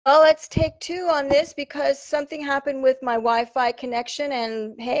Well, let's take two on this because something happened with my Wi-Fi connection,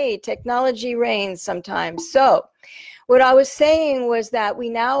 and hey, technology reigns sometimes. So what I was saying was that we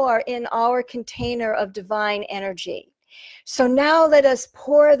now are in our container of divine energy. So now let us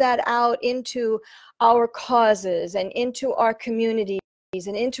pour that out into our causes and into our communities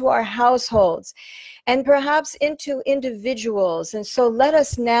and into our households and perhaps into individuals. And so let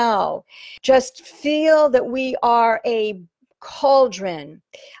us now just feel that we are a cauldron,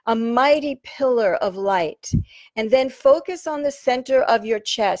 a mighty pillar of light, and then focus on the center of your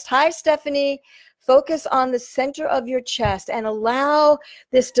chest. Hi, Stephanie. Focus on the center of your chest and allow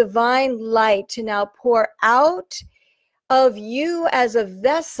this divine light to now pour out of you as a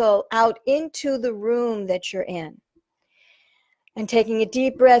vessel out into the room that you're in. And taking a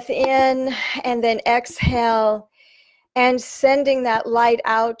deep breath in and then exhale and sending that light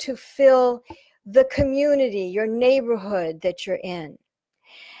out to fill the community, your neighborhood that you're in.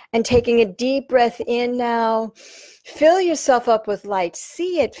 And taking a deep breath in now, fill yourself up with light.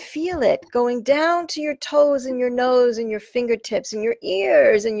 See it, feel it, going down to your toes and your nose and your fingertips and your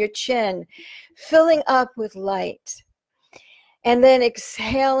ears and your chin, filling up with light. And then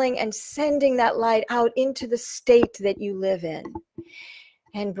exhaling and sending that light out into the state that you live in.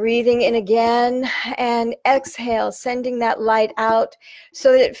 And breathing in again and exhale, sending that light out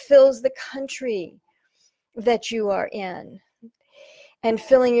so that it fills the country that you are in. And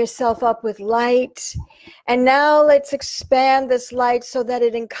filling yourself up with light. And now let's expand this light so that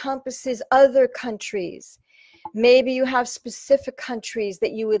it encompasses other countries. Maybe you have specific countries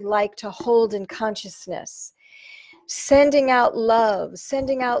that you would like to hold in consciousness. Sending out love,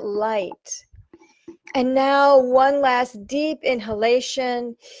 sending out light. And now one last deep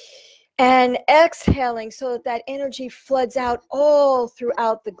inhalation and exhaling so that that energy floods out all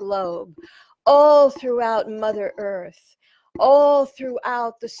throughout the globe, all throughout Mother Earth, all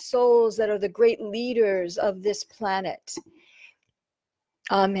throughout the souls that are the great leaders of this planet.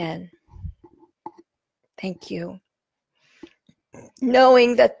 Amen. Thank you.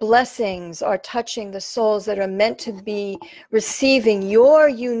 Knowing that blessings are touching the souls that are meant to be receiving your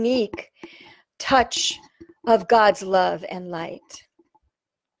unique touch of God's love and light.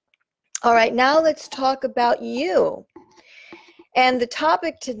 All right, now let's talk about you. And the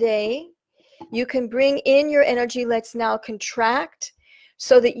topic today, you can bring in your energy. Let's now contract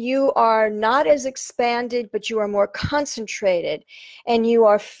so that you are not as expanded, but you are more concentrated and you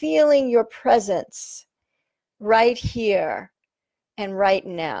are feeling your presence right here and right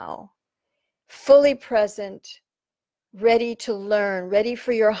now. Fully present, ready to learn, ready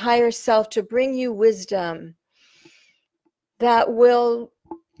for your higher self to bring you wisdom that will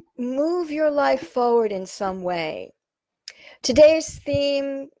move your life forward in some way. Today's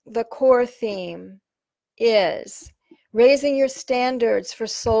theme, the core theme, is raising your standards for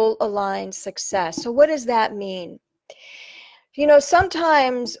soul-aligned success. So what does that mean? You know,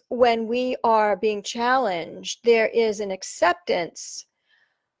 sometimes when we are being challenged, there is an acceptance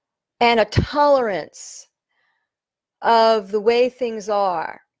and a tolerance of the way things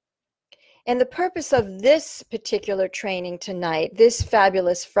are. And the purpose of this particular training tonight, this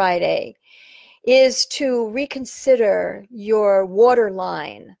Fabulous Friday, is to reconsider your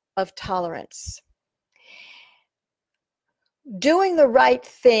waterline of tolerance. Doing the right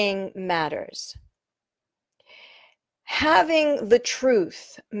thing matters. Having the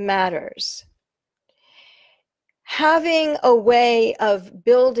truth matters. Having a way of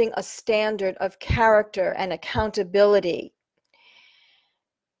building a standard of character and accountability,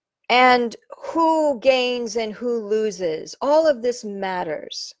 and who gains and who loses, all of this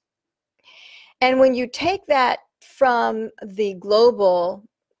matters. And when you take that from the global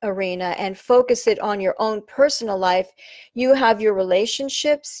arena and focus it on your own personal life, you have your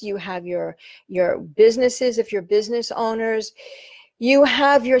relationships, you have your businesses, if you're business owners, you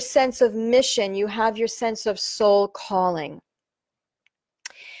have your sense of mission, you have your sense of soul calling.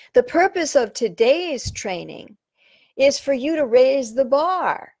 The purpose of today's training is for you to raise the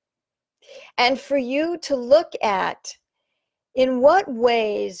bar and for you to look at, in what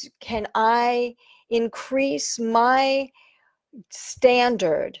ways can I increase my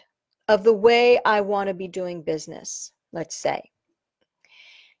standard of the way I want to be doing business, let's say.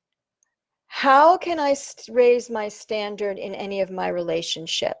 How can I raise my standard in any of my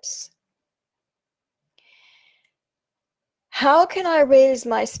relationships? How can I raise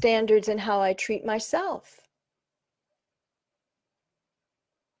my standards in how I treat myself?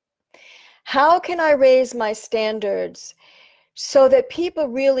 How can I raise my standards so that people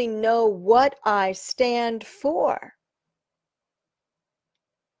really know what I stand for?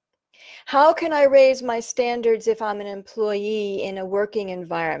 How can I raise my standards if I'm an employee in a working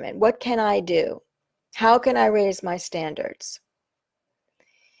environment? What can I do? How can I raise my standards?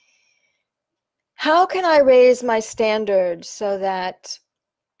 How can I raise my standards so that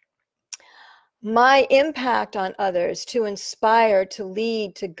my impact on others, to inspire, to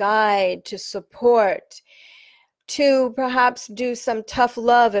lead, to guide, to support, to perhaps do some tough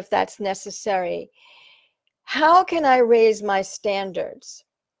love if that's necessary? How can I raise my standards?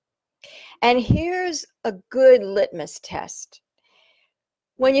 And here's a good litmus test.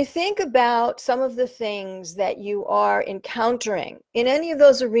 When you think about some of the things that you are encountering in any of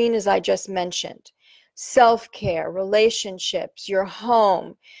those arenas I just mentioned, self-care, relationships, your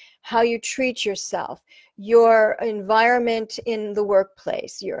home, how you treat yourself, your environment in the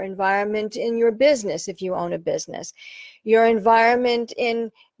workplace, your environment in your business if you own a business, your environment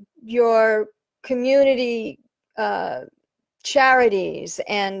in your community charities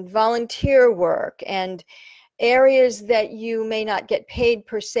and volunteer work and areas that you may not get paid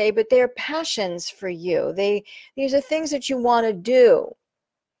per se, but they're passions for you. These are things that you want to do.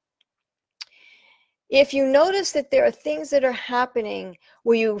 If you notice that there are things that are happening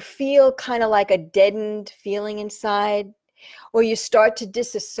where you feel kind of like a deadened feeling inside, or you start to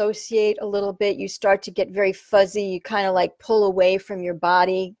disassociate a little bit, you start to get very fuzzy, you kind of like pull away from your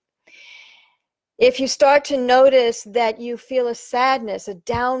body. If you start to notice that you feel a sadness, a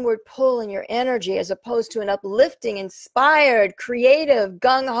downward pull in your energy, as opposed to an uplifting, inspired, creative,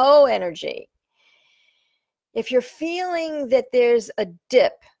 gung-ho energy. If you're feeling that there's a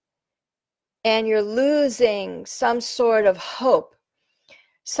dip and you're losing some sort of hope,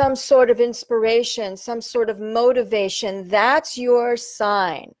 some sort of inspiration, some sort of motivation, that's your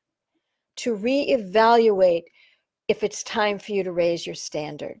sign to reevaluate if it's time for you to raise your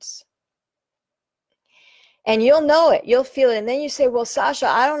standards. And you'll know it, you'll feel it. And then you say, well, Sasha,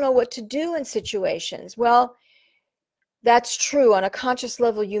 I don't know what to do in situations. Well, that's true. On a conscious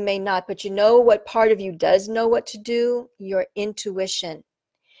level, you may not, but you know what part of you does know what to do? Your intuition.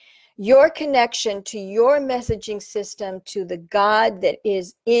 Your connection to your messaging system, to the God that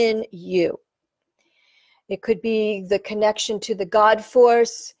is in you. It could be the connection to the God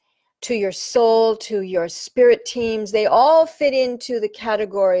force, to your soul, to your spirit teams. They all fit into the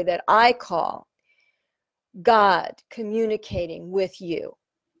category that I call God communicating with you.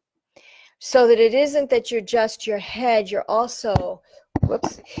 So that it isn't that you're just your head, you're also,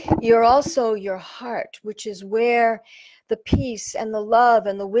 you're also your heart, which is where the peace and the love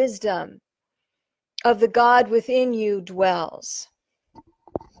and the wisdom of the God within you dwells.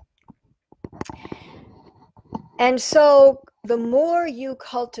 And so the more you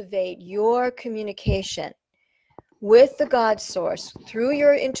cultivate your communication with the God source through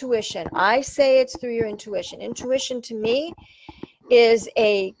your intuition, I say it's through your intuition. Intuition to me is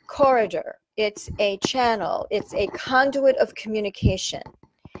a corridor, it's a channel, it's a conduit of communication.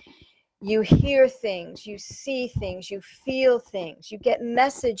 You hear things, you see things, you feel things, you get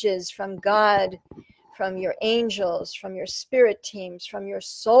messages from God, from your angels, from your spirit teams, from your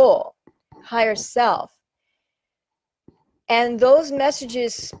soul, higher self. And those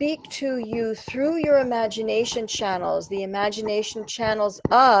messages speak to you through your imagination channels, the imagination channels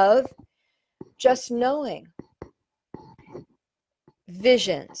of just knowing,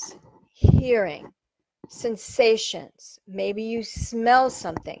 visions, hearing, sensations. Maybe you smell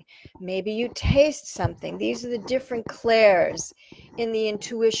something. Maybe you taste something. These are the different clairs in the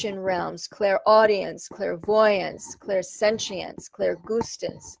intuition realms: clairaudience, clairvoyance, clairsentience,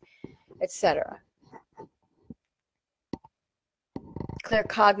 clairgustance, etc.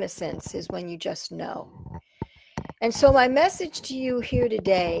 Claircognizance is when you just know. And so my message to you here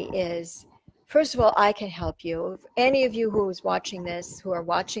today is, first of all, I can help you. If any of you who are watching this,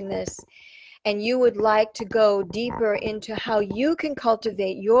 and you would like to go deeper into how you can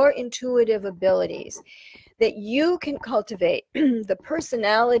cultivate your intuitive abilities, that you can cultivate the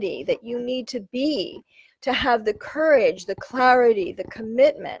personality that you need to be, to have the courage, the clarity, the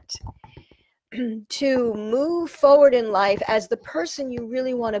commitment to move forward in life as the person you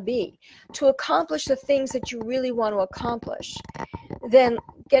really want to be, to accomplish the things that you really want to accomplish, then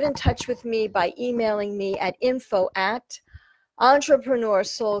get in touch with me by emailing me at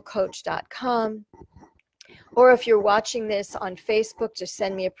info@entrepreneursoulcoach.com. Or if you're watching this on Facebook, just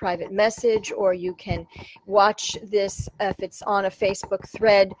send me a private message, or you can watch this if it's on a Facebook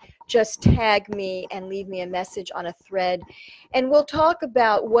thread, just tag me and leave me a message on a thread. And we'll talk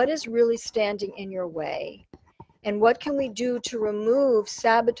about what is really standing in your way and what can we do to remove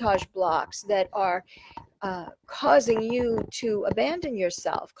sabotage blocks that are causing you to abandon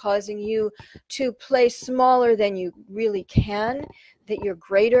yourself, causing you to play smaller than you really can, that you're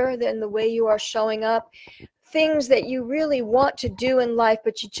greater than the way you are showing up, things that you really want to do in life,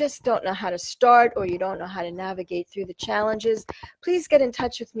 but you just don't know how to start, or you don't know how to navigate through the challenges, please get in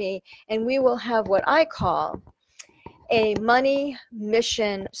touch with me, and we will have what I call a money,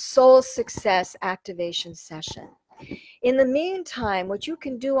 mission, soul success activation session. In the meantime, what you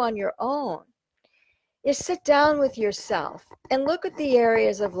can do on your own is sit down with yourself and look at the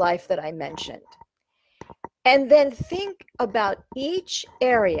areas of life that I mentioned. And then think about each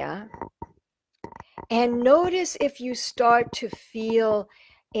area and notice if you start to feel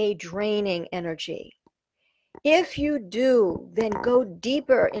a draining energy. If you do, then go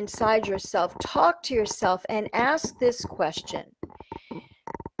deeper inside yourself, talk to yourself, and ask this question: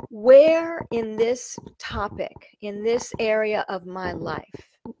 where in this topic, in this area of my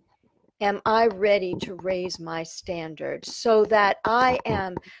life, am I ready to raise my standards so that I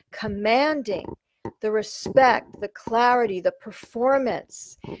am commanding the respect, the clarity, the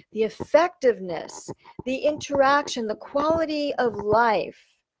performance, the effectiveness, the interaction, the quality of life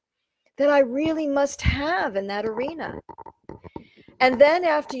that I really must have in that arena? And then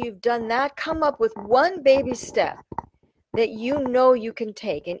after you've done that, come up with one baby step that you know you can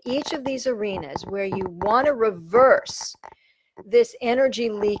take in each of these arenas where you want to reverse this energy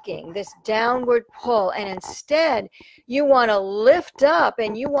leaking, this downward pull, and instead you want to lift up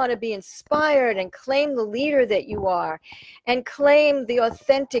and you want to be inspired and claim the leader that you are and claim the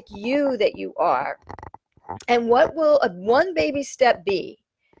authentic you that you are. And what will one baby step be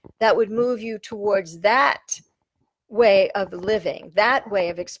that would move you towards that way of living, that way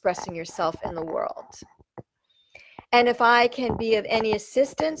of expressing yourself in the world? And if I can be of any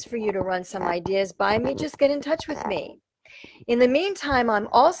assistance for you to run some ideas by me, just get in touch with me. In the meantime, I'm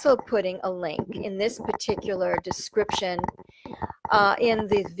also putting a link in this particular description in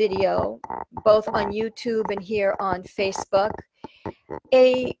the video, both on YouTube and here on Facebook,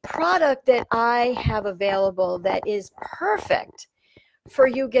 a product that I have available that is perfect for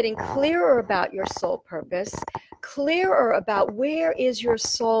you getting clearer about your soul purpose, clearer about where is your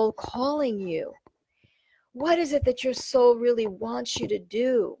soul calling you. What is it that your soul really wants you to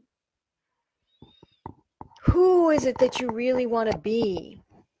do? Who is it that you really want to be?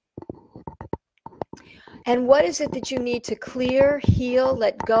 And what is it that you need to clear, heal,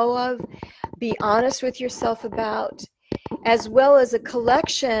 let go of, be honest with yourself about, as well as a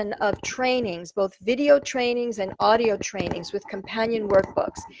collection of trainings, both video trainings and audio trainings with companion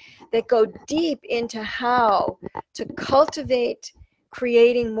workbooks that go deep into how to cultivate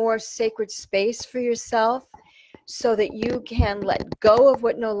creating more sacred space for yourself, so that you can let go of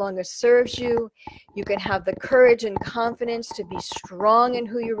what no longer serves you. You can have the courage and confidence to be strong in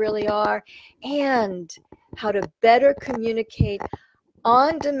who you really are, and how to better communicate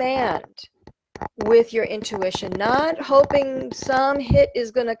on demand with your intuition, not hoping some hit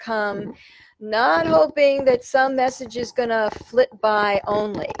is going to come, not hoping that some message is going to flit by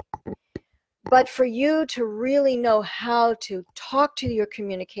only, but for you to really know how to talk to your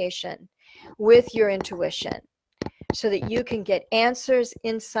communication with your intuition, so that you can get answers,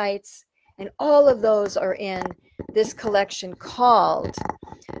 insights, and all of those are in this collection called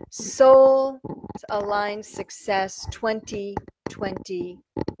Soul Aligned Success 2020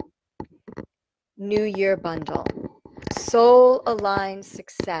 New Year Bundle. Soul Aligned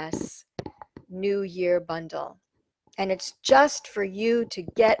Success New Year Bundle. And it's just for you to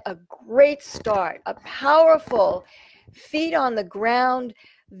get a great start, a powerful, feet on the ground,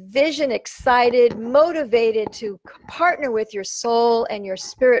 vision excited, motivated to partner with your soul and your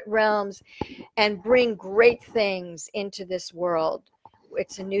spirit realms and bring great things into this world.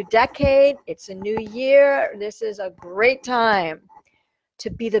 It's a new decade. It's a new year. This is a great time to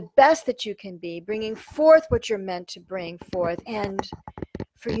be the best that you can be, bringing forth what you're meant to bring forth, and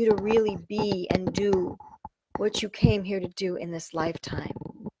for you to really be and do what you came here to do in this lifetime.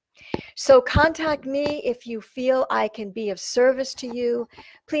 So contact me if you feel I can be of service to you.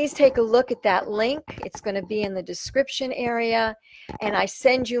 Please take a look at that link. It's going to be in the description area. And I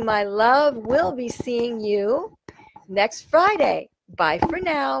send you my love. We'll be seeing you next Friday. Bye for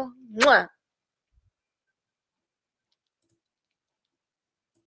now. Mwah.